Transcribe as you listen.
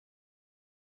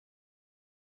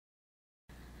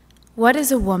What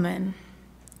is a woman?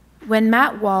 When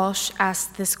Matt Walsh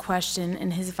asked this question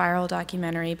in his viral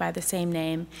documentary by the same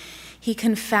name, he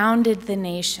confounded the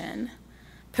nation.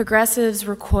 Progressives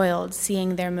recoiled,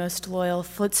 seeing their most loyal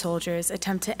foot soldiers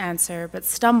attempt to answer but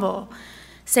stumble,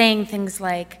 saying things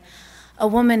like, "A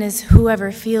woman is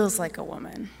whoever feels like a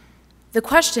woman." The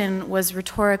question was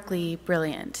rhetorically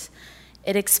brilliant.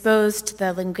 It exposed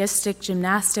the linguistic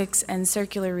gymnastics and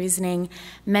circular reasoning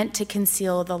meant to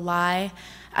conceal the lie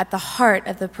at the heart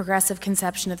of the progressive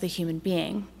conception of the human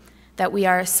being, that we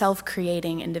are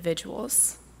self-creating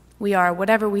individuals. We are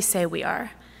whatever we say we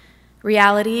are.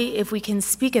 Reality, if we can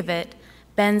speak of it,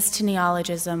 bends to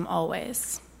neologism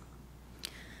always.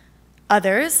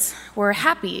 Others were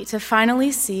happy to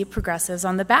finally see progressives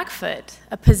on the back foot,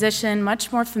 a position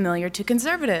much more familiar to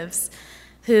conservatives,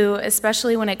 who,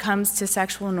 especially when it comes to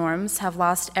sexual norms, have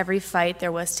lost every fight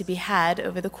there was to be had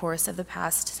over the course of the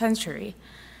past century.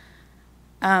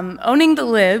 Owning the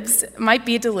libs might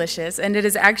be delicious, and it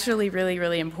is actually really,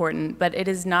 really important, but it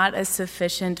is not a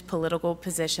sufficient political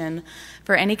position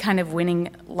for any kind of winning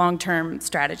long-term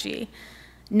strategy.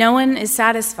 No one is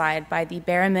satisfied by the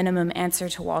bare minimum answer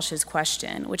to Walsh's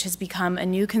question, which has become a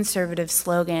new conservative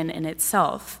slogan in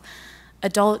itself,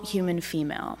 adult human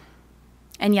female.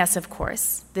 And yes, of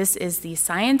course, this is the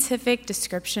scientific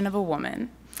description of a woman,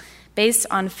 based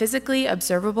on physically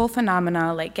observable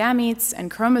phenomena like gametes and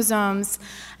chromosomes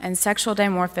and sexual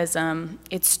dimorphism.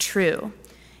 It's true,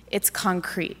 it's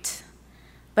concrete,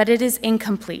 but it is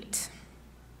incomplete.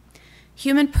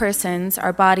 Human persons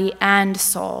are body and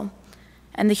soul,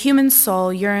 and the human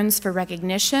soul yearns for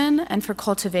recognition and for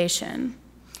cultivation.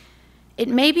 It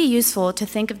may be useful to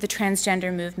think of the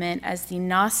transgender movement as the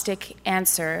Gnostic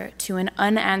answer to an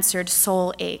unanswered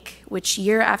soul ache, which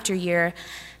year after year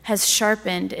has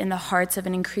sharpened in the hearts of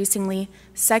an increasingly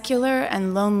secular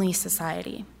and lonely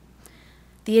society.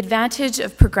 The advantage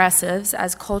of progressives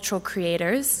as cultural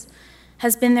creators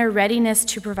has been their readiness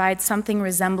to provide something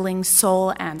resembling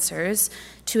soul answers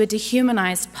to a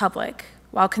dehumanized public,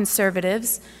 while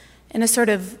conservatives, in a sort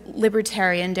of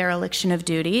libertarian dereliction of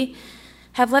duty,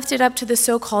 have left it up to the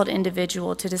so-called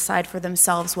individual to decide for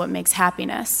themselves what makes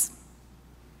happiness.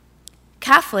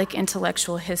 Catholic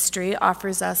intellectual history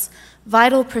offers us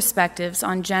vital perspectives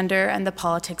on gender and the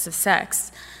politics of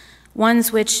sex,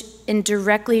 ones which, in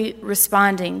directly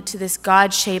responding to this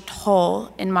God-shaped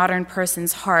hole in modern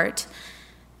person's heart,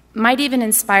 might even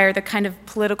inspire the kind of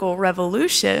political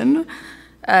revolution,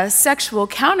 a sexual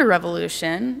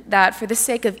counter-revolution, that for the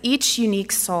sake of each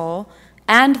unique soul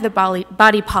and the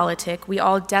body politic we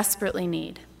all desperately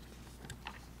need.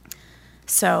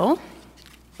 So,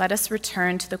 let us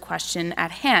return to the question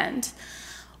at hand.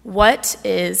 What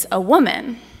is a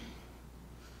woman?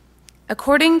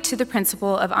 According to the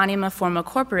principle of anima forma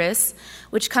corporis,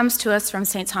 which comes to us from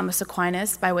St. Thomas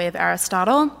Aquinas by way of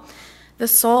Aristotle, the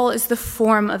soul is the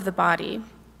form of the body.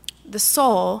 The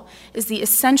soul is the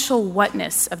essential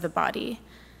whatness of the body,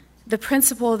 the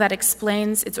principle that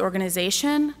explains its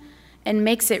organization and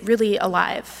makes it really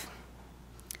alive.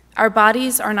 Our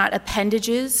bodies are not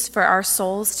appendages for our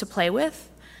souls to play with,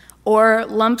 or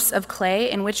lumps of clay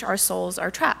in which our souls are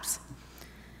trapped.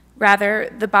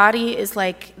 Rather, the body is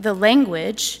like the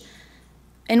language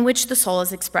in which the soul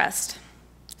is expressed,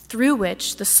 through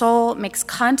which the soul makes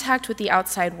contact with the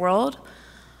outside world,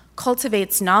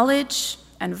 cultivates knowledge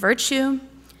and virtue,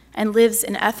 and lives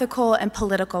an ethical and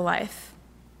political life.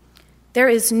 There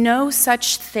is no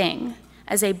such thing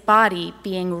as a body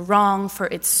being wrong for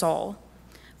its soul,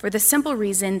 for the simple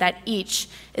reason that each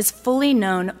is fully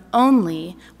known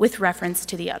only with reference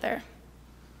to the other.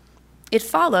 It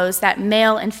follows that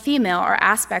male and female are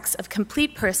aspects of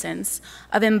complete persons,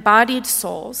 of embodied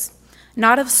souls,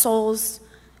 not of souls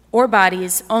or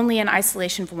bodies only in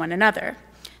isolation from one another.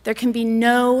 There can be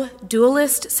no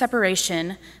dualist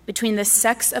separation between the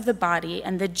sex of the body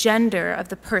and the gender of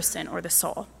the person or the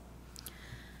soul.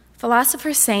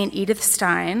 Philosopher Saint Edith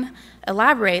Stein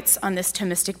elaborates on this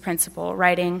Thomistic principle,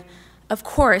 writing, "Of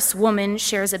course, woman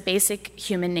shares a basic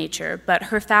human nature, but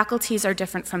her faculties are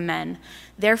different from men.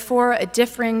 Therefore, a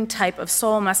differing type of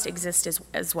soul must exist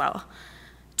as well."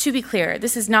 To be clear,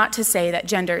 this is not to say that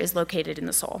gender is located in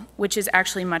the soul, which is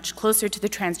actually much closer to the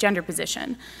transgender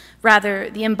position. Rather,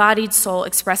 the embodied soul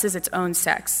expresses its own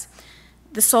sex.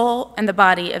 The soul and the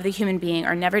body of the human being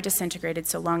are never disintegrated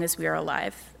so long as we are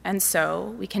alive, and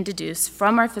so we can deduce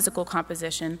from our physical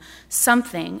composition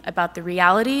something about the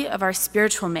reality of our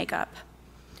spiritual makeup.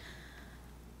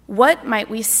 What might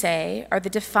we say are the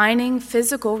defining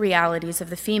physical realities of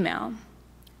the female?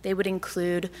 They would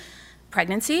include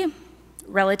pregnancy,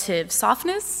 relative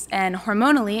softness, and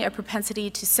hormonally a propensity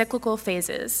to cyclical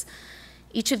phases.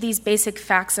 Each of these basic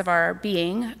facts of our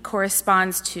being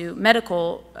corresponds to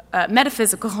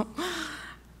metaphysical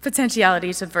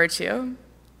potentialities of virtue.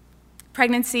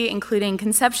 Pregnancy, including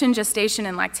conception, gestation,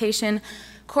 and lactation,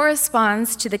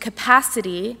 corresponds to the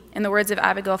capacity, in the words of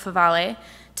Abigail Favale,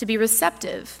 to be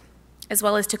receptive, as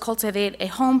well as to cultivate a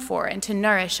home for and to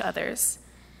nourish others.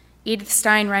 Edith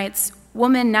Stein writes,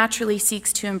 "Woman naturally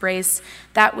seeks to embrace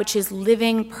that which is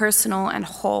living, personal, and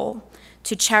whole.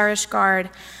 To cherish, guard,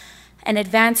 and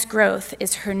advance growth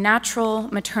is her natural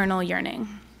maternal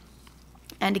yearning."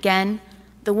 And again,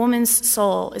 the woman's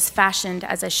soul is fashioned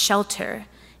as a shelter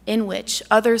in which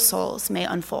other souls may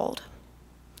unfold.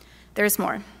 There's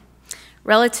more.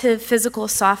 Relative physical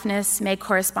softness may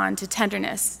correspond to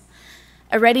tenderness,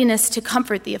 a readiness to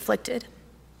comfort the afflicted.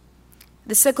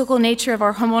 The cyclical nature of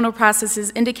our hormonal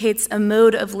processes indicates a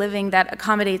mode of living that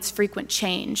accommodates frequent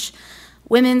change.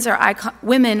 Women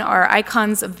are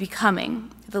icons of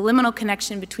becoming, the liminal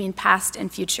connection between past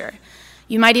and future.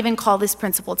 You might even call this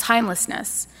principle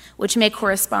timelessness, which may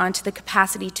correspond to the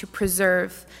capacity to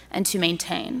preserve and to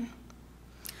maintain.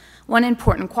 One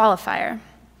important qualifier: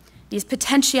 these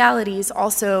potentialities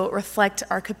also reflect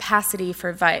our capacity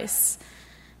for vice.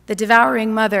 The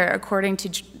devouring mother, according to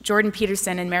Jordan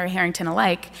Peterson and Mary Harrington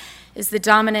alike, is the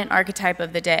dominant archetype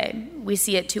of the day. We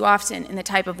see it too often in the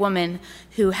type of woman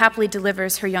who happily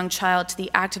delivers her young child to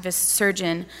the activist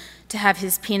surgeon to have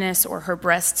his penis or her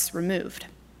breasts removed.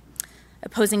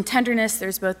 Opposing tenderness,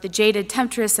 there's both the jaded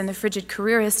temptress and the frigid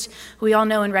careerist, who we all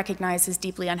know and recognize as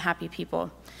deeply unhappy people.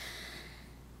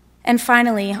 And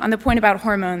finally, on the point about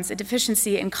hormones, a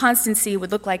deficiency in constancy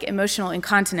would look like emotional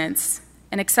incontinence,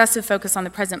 an excessive focus on the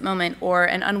present moment, or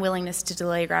an unwillingness to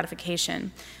delay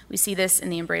gratification. We see this in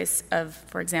the embrace of,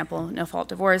 for example, no-fault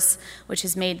divorce, which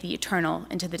has made the eternal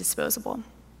into the disposable.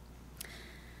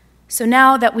 So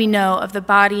now that we know of the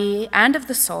body and of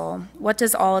the soul, what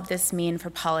does all of this mean for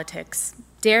politics?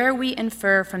 Dare we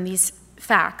infer from these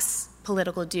facts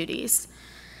political duties?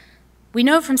 We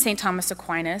know from St. Thomas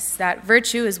Aquinas that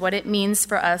virtue is what it means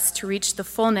for us to reach the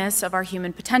fullness of our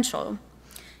human potential.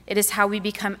 It is how we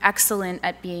become excellent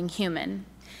at being human,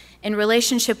 in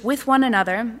relationship with one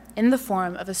another in the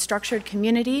form of a structured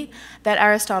community that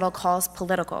Aristotle calls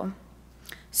political.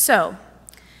 So,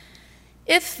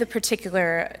 if the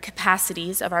particular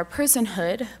capacities of our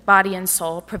personhood, body and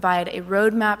soul, provide a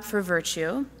roadmap for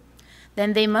virtue,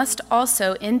 then they must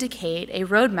also indicate a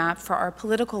roadmap for our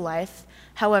political life,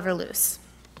 however loose.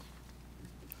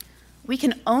 We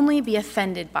can only be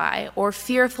offended by or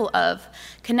fearful of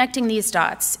connecting these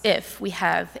dots if we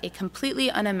have a completely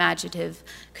unimaginative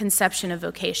conception of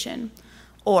vocation,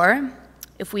 or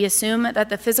if we assume that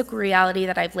the physical reality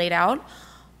that I've laid out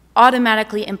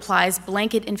automatically implies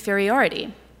blanket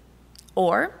inferiority,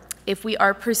 or if we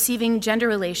are perceiving gender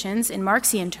relations in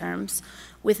Marxian terms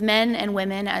with men and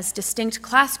women as distinct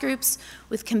class groups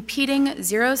with competing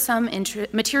zero-sum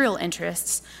material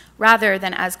interests rather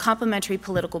than as complementary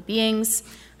political beings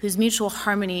whose mutual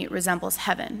harmony resembles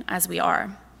heaven, as we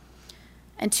are.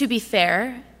 And to be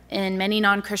fair, in many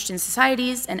non-Christian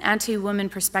societies, an anti-woman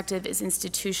perspective is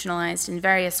institutionalized in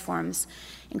various forms,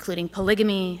 including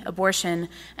polygamy, abortion,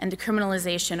 and the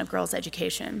criminalization of girls'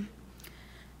 education.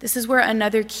 This is where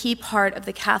another key part of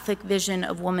the Catholic vision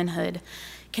of womanhood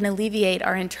can alleviate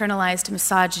our internalized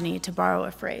misogyny, to borrow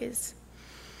a phrase.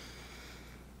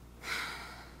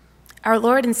 Our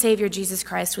Lord and Savior Jesus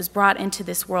Christ was brought into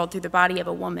this world through the body of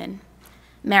a woman,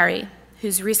 Mary,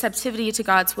 whose receptivity to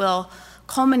God's will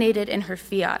culminated in her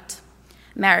fiat.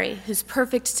 Mary, whose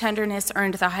perfect tenderness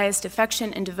earned the highest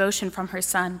affection and devotion from her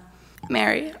Son.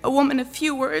 Mary, a woman of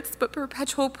few words but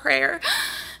perpetual prayer,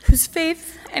 whose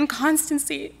faith and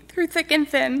constancy through thick and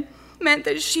thin meant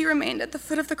that she remained at the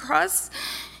foot of the cross,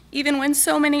 even when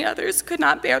so many others could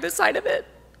not bear the sight of it.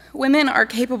 Women are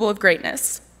capable of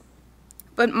greatness,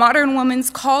 but modern woman's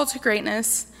call to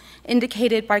greatness,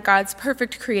 indicated by God's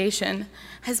perfect creation,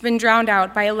 has been drowned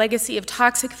out by a legacy of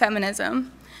toxic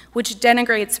feminism, which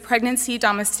denigrates pregnancy,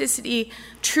 domesticity,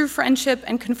 true friendship,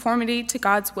 and conformity to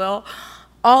God's will,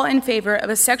 all in favor of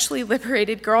a sexually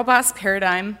liberated girl boss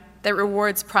paradigm that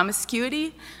rewards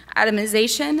promiscuity,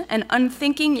 atomization, and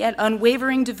unthinking yet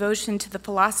unwavering devotion to the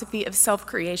philosophy of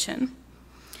self-creation.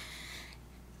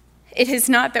 It is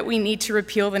not that we need to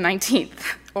repeal the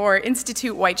 19th or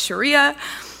institute white Sharia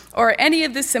or any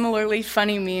of the similarly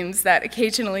funny memes that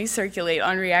occasionally circulate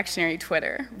on reactionary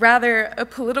Twitter. Rather, a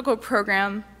political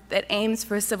program that aims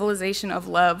for a civilization of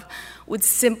love would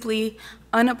simply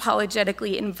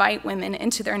unapologetically invite women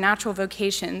into their natural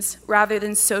vocations rather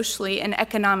than socially and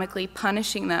economically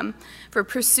punishing them for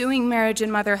pursuing marriage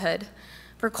and motherhood,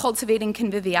 for cultivating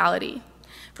conviviality,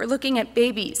 for looking at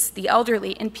babies, the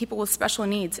elderly, and people with special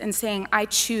needs and saying, I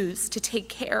choose to take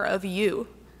care of you.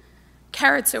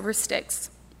 Carrots over sticks.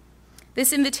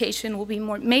 This invitation will be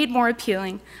made more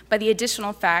appealing by the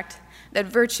additional fact that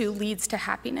virtue leads to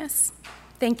happiness.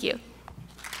 Thank you.